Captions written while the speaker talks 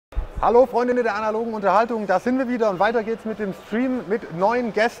Hallo Freunde der analogen Unterhaltung, da sind wir wieder und weiter geht's mit dem Stream mit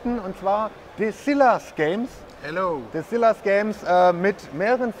neuen Gästen und zwar Desyllas Games. Hello. Desyllas Games mit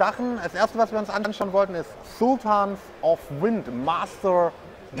mehreren Sachen. Das erste, was wir uns anschauen wollten, ist Sultans of Wind, Master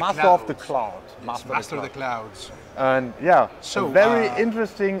of the Cloud. Master of the Clouds. And yeah, So, a very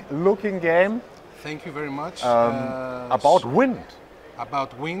interesting looking game. Thank you very much. About wind.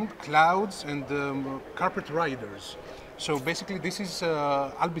 About wind, clouds, and carpet riders. So basically, this is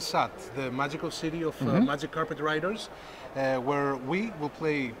Albisat, the magical city of magic carpet riders, where we will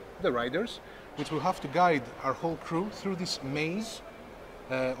play the riders, which will have to guide our whole crew through this maze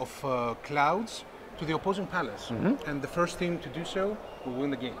of clouds to the opposing palace. And the first team to do so will win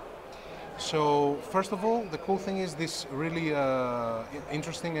the game. So first of all, the cool thing is this really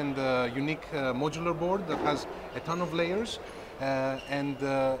interesting and unique modular board that has a ton of layers. And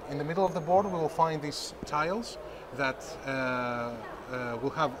in the middle of the board, we will find these tiles that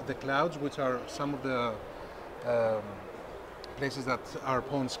will have the clouds, which are some of the places that our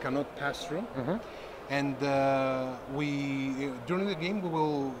pawns cannot pass through. And during the game, we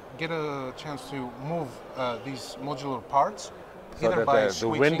will get a chance to move these modular parts. So either that by the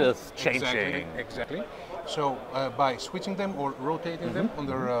wind is changing. Exactly. So by switching them or rotating them on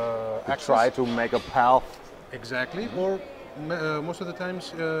their axis. Try to make a path. Exactly. Or most of the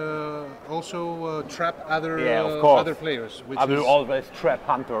times also trap other other players. Which I will always trap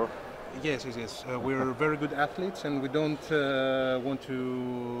hunter. Yes. We're very good athletes, and we don't want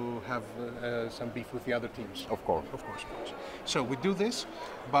to have some beef with the other teams. Of course. So we do this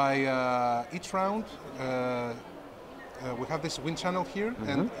by each round. We have this wind channel here,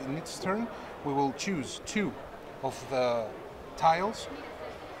 and in its turn, we will choose two of the tiles,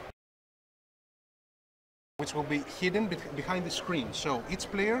 which will be hidden behind the screen. So each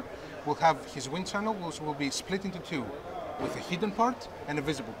player will have his wind channel, which will be split into two, with a hidden part and a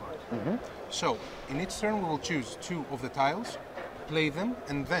visible part. So in each turn, we will choose two of the tiles, play them,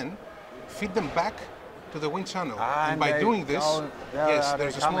 and then feed them back to the wind channel. And by doing this,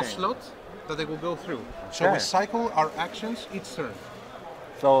 there's a small slot that they will go through. So we cycle our actions each turn.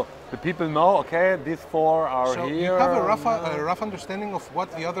 So the people know, okay, these four are so here. You have a rough understanding of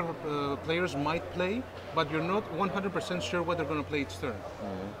what the other players might play, but you're not 100% sure what they're going to play each turn.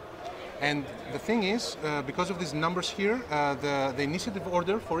 And the thing is, because of these numbers here, the initiative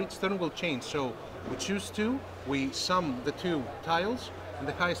order for each turn will change. So we choose two, we sum the two tiles, and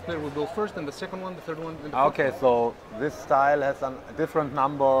the highest player will go first, and the second one, the third one, and the fourth one. So this tile has a different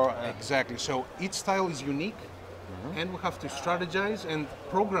number. Exactly. So each tile is unique, and we have to strategize and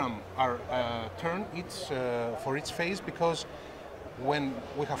program our turn for each phase, because when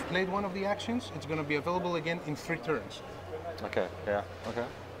we have played one of the actions, it's going to be available again in 3 turns.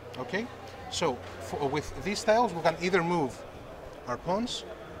 Okay. So with these tiles, we can either move our pawns,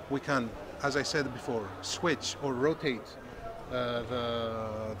 we can, as I said before, switch or rotate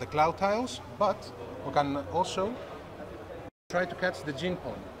the cloud tiles, but we can also try to catch the Jinn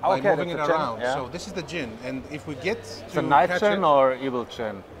pawn by moving it around. So this is the Jinn, and if we get to nice Jinn or evil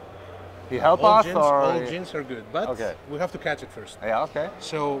Jinn? He help us, or all Jinns are good, but we have to catch it first.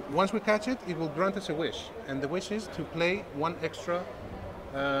 So once we catch it, it will grant us a wish, and the wish is to play one extra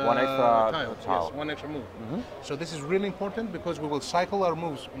tile. Yes, one extra move. So this is really important because we will cycle our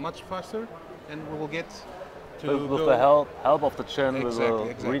moves much faster, and we will get to with the help of the Jinn, we will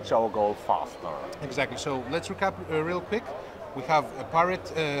reach our goal faster. Exactly. So let's recap real quick. We have a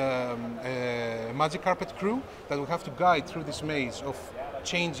pirate magic carpet crew that we have to guide through this maze of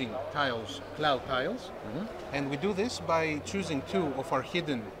changing tiles, cloud tiles, and we do this by choosing two of our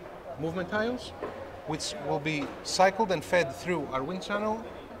hidden movement tiles, which will be cycled and fed through our wind channel,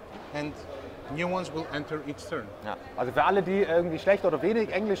 and new ones will enter each turn. Ja, also für alle, die irgendwie schlecht oder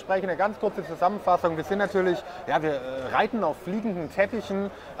wenig Englisch sprechen, eine ganz kurze Zusammenfassung. Wir sind natürlich, wir reiten auf fliegenden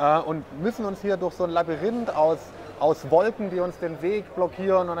Teppichen und müssen uns hier durch so ein Labyrinth aus Wolken, die uns den Weg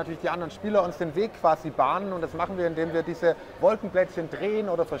blockieren und natürlich die anderen Spieler uns den Weg quasi bahnen. Und das machen wir, indem wir diese Wolkenplättchen drehen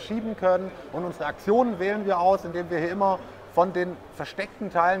oder verschieben können. Und unsere Aktionen wählen wir aus, indem wir hier immer von den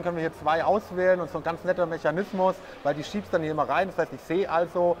versteckten Teilen können wir hier 2 auswählen, und so ein ganz netter Mechanismus, weil die schiebst dann hier immer rein. Das heißt, ich sehe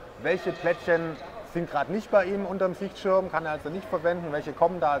also, welche Plättchen sind gerade nicht bei ihm unterm Sichtschirm, kann er also nicht verwenden, welche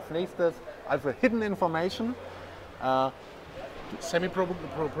kommen da als nächstes. Also Hidden Information.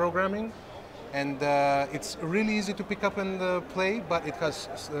 Semi-programming, and it's really easy to pick up and play, but it has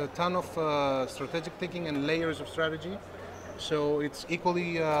a ton of strategic thinking and layers of strategy. So it's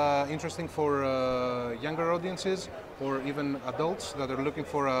equally interesting for younger audiences or even adults that are looking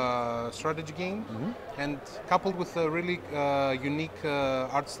for a strategy game. And coupled with a really unique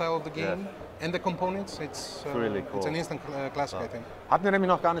art style of the game, And the components, it's really cool. It's an instant classic, I think. Hatten wir nämlich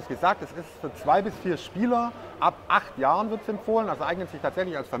noch gar nicht gesagt, es ist für 2 bis 4 Spieler, ab 8 Jahren wird es empfohlen, also eignet sich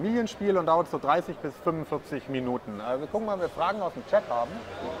tatsächlich als Familienspiel und dauert so 30 bis 45 Minuten. Wir gucken mal, ob wir Fragen aus dem Chat haben.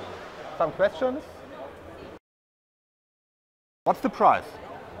 Some questions? What's the price?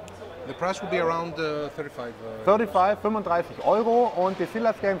 The price will be around 35. 35 Euro und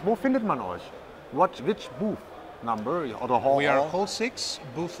Desyllas Games, wo findet man euch? Which booth number oder Hall? We are Hall 6,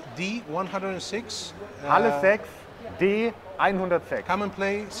 booth D106. Halle 6, D106. Come and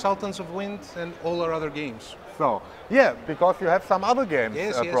play Sultans of Wind and all our other games. So, yeah, because you have some other games.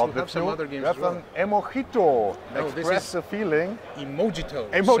 Yes, brought we have with some you. other games You have as well. some Emojito. No, Express the feeling. Emojito.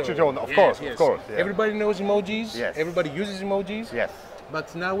 Emojito, So, of yes, course, yes. of course. Yeah. Everybody knows emojis. Yes. Everybody uses emojis. Yes.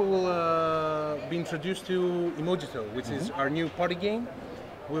 But now we will be introduced to Emojito, which is our new party game,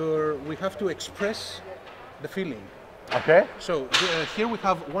 where we have to express the feeling. Okay. So here we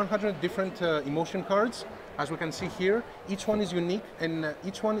have 100 different emotion cards. As we can see here, each one is unique and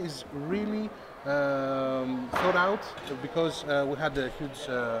each one is really thought out because we had a huge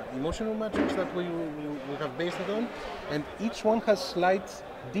emotional matrix that we have based it on, and each one has slight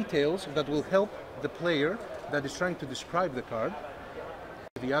details that will help the player that is trying to describe the card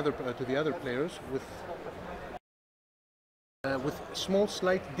to the other players with small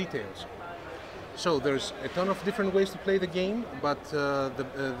slight details. So there's a ton of different ways to play the game, but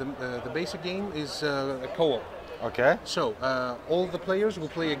the basic game is a co-op. Okay. So all the players will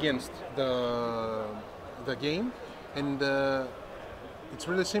play against the game, and it's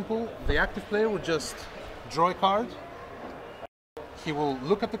really simple. The active player will just draw a card. He will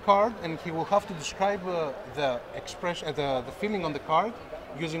look at the card, and he will have to describe the expression, the feeling on the card,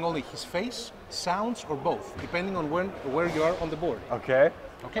 using only his face, sounds, or both, depending on where you are on the board. Okay.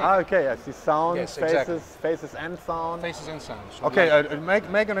 Okay. Okay, I see sounds, Yes, faces, exactly. faces and sound. Faces and sounds. So Okay, like-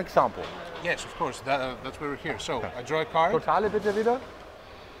 make an example. yes, of course. That's why we're here. So I draw a card. Totale bitte wieder.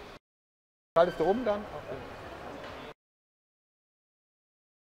 Schaltest du um dann?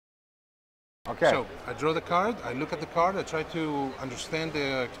 Okay. So I draw the card. I look at the card. I try to understand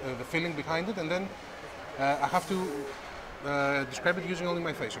the feeling behind it, and then I have to describe it using only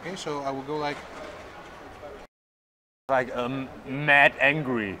my face. Okay. So I will go like. Mad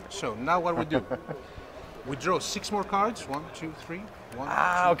angry. So now what we do? We draw 6 more cards. 1, 2, 3. 1,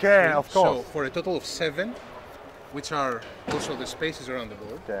 2, okay, 3. of course. So for a total of 7, which are also the spaces around the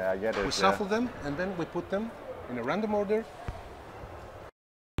board. Okay, I get it. We shuffle them, and then we put them in a random order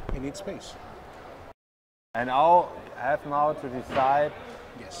in each space. And I have now to decide.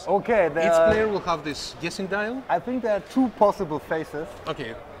 Yes. Okay, Each player will have this guessing dial. I think there are 2 possible faces.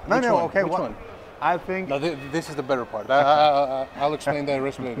 Okay. No, Which no, one? okay. Which one? I think No, this is the better part. I'll explain the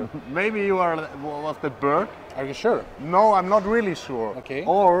rest later. maybe you was the bird. Are you sure? No, I'm not really sure. Okay.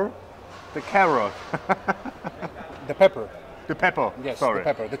 Or the carrot. The pepper. The pepper. Yes, sorry. the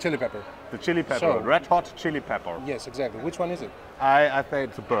pepper, the chili pepper. The chili pepper. So- Red hot chili pepper. Yes, exactly. Which one is it? I say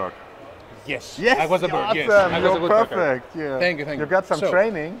it's a bird. Yes. Yes, I was a bird. awesome. Yes, I was You're a good perfect. Pepper. Yeah. Thank you, thank you. You got some So-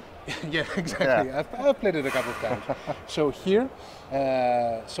 training. Yeah, exactly. Yeah. I've played it a couple of times. So here,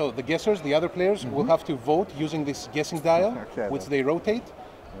 so the guessers, the other players, will have to vote using this guessing dial, Okay, which then. they rotate.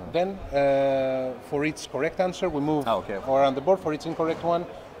 Then, for each correct answer, we move Okay. around the board. For each incorrect one,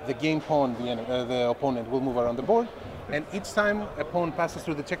 the game pawn, the opponent, will move around the board. And each time a pawn passes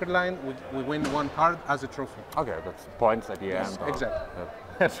through the checkered line, we win 1 card as a trophy. Okay, that's points at the Yes, end. exactly.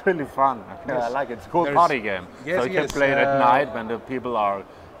 That's really fun. Okay, Yes. I like it. It's a cool There's- party game. Yes, so you can yes, play it at night when the people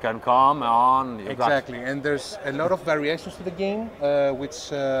can come on. You got- Exactly, and there's a lot of variations to the game,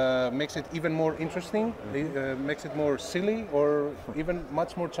 which makes it even more interesting, makes it more silly, or even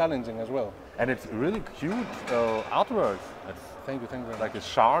much more challenging as well. And it's really cute artworks. It's Thank you very much. like a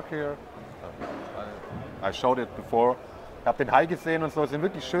shark here. I showed it before. Ich habe den Hai gesehen und so. Es sind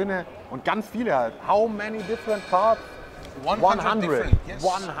wirklich schöne und ganz viele halt. How many different cards? 100 different, yes.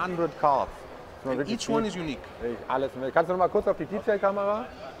 100 cards. So And wirklich each one viel. is unique. Alles mit. Kannst du noch mal kurz auf die Detailkamera?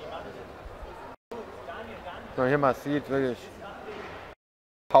 So, hier man sieht wirklich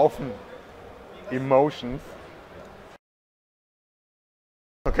Haufen Emotions.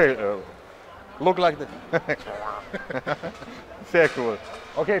 Okay, look like that. Sehr cool.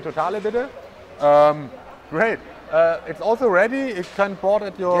 Okay, Totale bitte. Great. It's also ready. It can board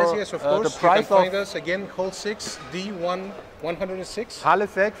at your Yes, of course. the price you can find of us again, Hall 6, D106. Halle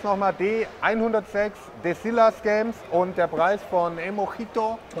 6 nochmal D106 Desyllas Games und der Preis von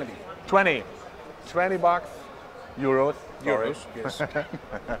Emojito 20. 20 bucks, Euros. Sorry. Euros, yes.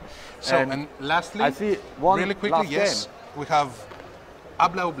 So, and lastly, I see one really quickly, last yes, we have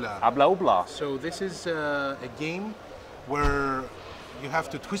Abla Ubla. Abla Ubla. So this is a game where you have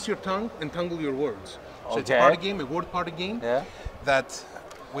to twist your tongue and tangle your words. So it's a Okay. party game, a word party game. Yeah. That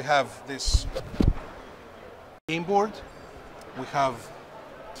we have this game board. We have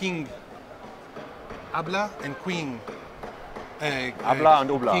King Abla and Queen. Abla and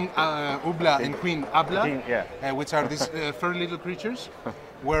Ubla. King Ubla and Queen Abla, King, yeah. which are these furry little creatures,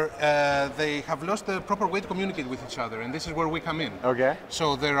 where they have lost the proper way to communicate with each other, and this is where we come in. Okay.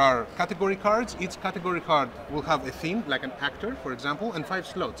 So there are category cards. Each category card will have a theme, like an actor, for example, and 5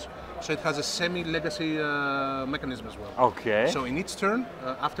 slots. So it has a semi-legacy mechanism as well. Okay. So in each turn,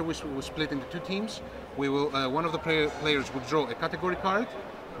 after we split into 2 teams, we will one of the players will draw a category card,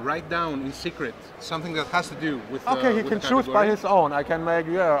 write down in secret something that has to do with. Okay, he with can the choose by category. his own. I can make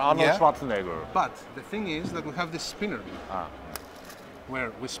Arnold Yeah. Schwarzenegger. But the thing is that we have this spinner, Ah. where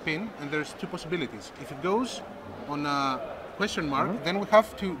we spin, and there's 2 possibilities. If it goes on a question mark, then we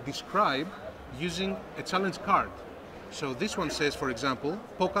have to describe using a challenge card. So this one says, for example,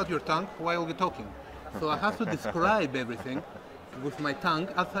 poke out your tongue while you're talking. So I have to describe everything with my tongue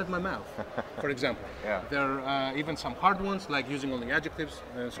outside my mouth, for example. Yeah. There are even some hard ones, like using only adjectives,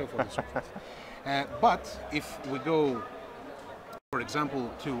 and so forth and so forth. But if we go, for example,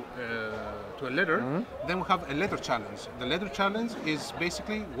 to a letter, then we have a letter challenge. The letter challenge is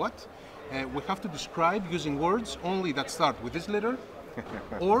basically what? We have to describe using words only that start with this letter,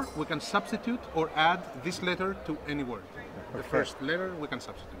 or we can substitute or add this letter to any word. The first letter we can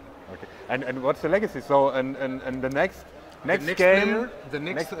substitute. Okay. And what's the legacy? So and the next The game, player, the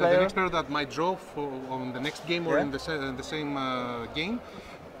next player that might draw on the next game or Yeah. in the same game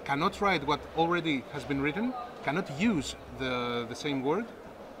cannot write what already has been written, cannot use the same word.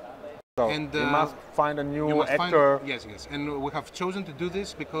 so and, you must find a new You must actor. yes, and we have chosen to do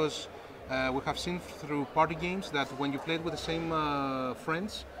this because we have seen through party games that when you play it with the same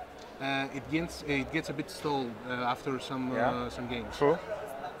friends, it gets a bit stalled after some games. True.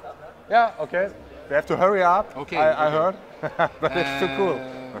 Yeah. Okay. We have to hurry up. Okay, I okay. heard, but it's too cool.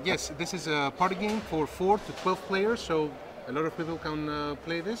 Yes, this is a party game for 4 to 12 players, so a lot of people can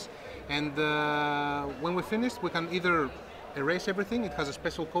play this. And when we finish, we can either erase everything. It has a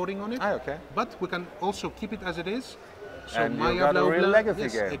special coating on it. Ah, okay. But we can also keep it as it is. So And my you got Abla a real Ubla, legacy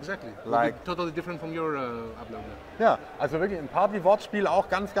yes, game. exactly. Will Like- be totally different from your Abla Ubla. Ja, also wirklich ein Party-Wortspiel, auch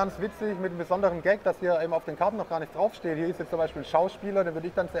ganz, ganz witzig mit einem besonderen Gag, dass hier eben auf den Karten noch gar nicht draufsteht. Hier ist jetzt zum Beispiel ein Schauspieler, den würde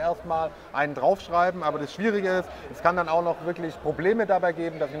ich dann zuerst mal einen draufschreiben, aber das Schwierige ist, es kann dann auch noch wirklich Probleme dabei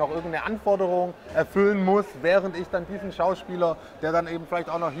geben, dass ich noch irgendeine Anforderung erfüllen muss, während ich dann diesen Schauspieler, der dann eben vielleicht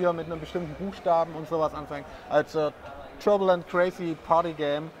auch noch hier mit einem bestimmten Buchstaben und sowas anfängt, als Trouble and Crazy Party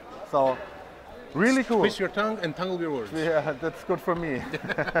Game. So, really cool. Twist your tongue and tangle your words. Yeah, that's good for me.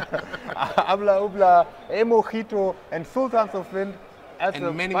 Abla Ubla, Emojito, and Sultans of Wind.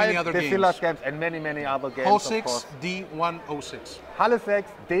 And many other Desyllas Games and many other games. Hall of 6, course. D106. Halle 6,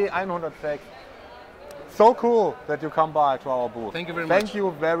 D106. So cool that you come by to our booth. Thank you very much. Thank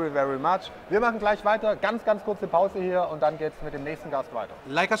you very much. Wir machen gleich weiter. Ganz kurze Pause hier und dann geht's mit dem nächsten Gast weiter.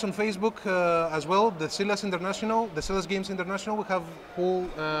 Like us on Facebook as well, Desyllas International, Desyllas Games International. We have whole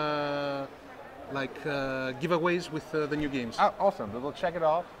giveaways with the new games. Ah, awesome. We will check it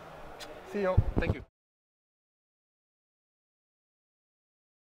out. See you. Thank you.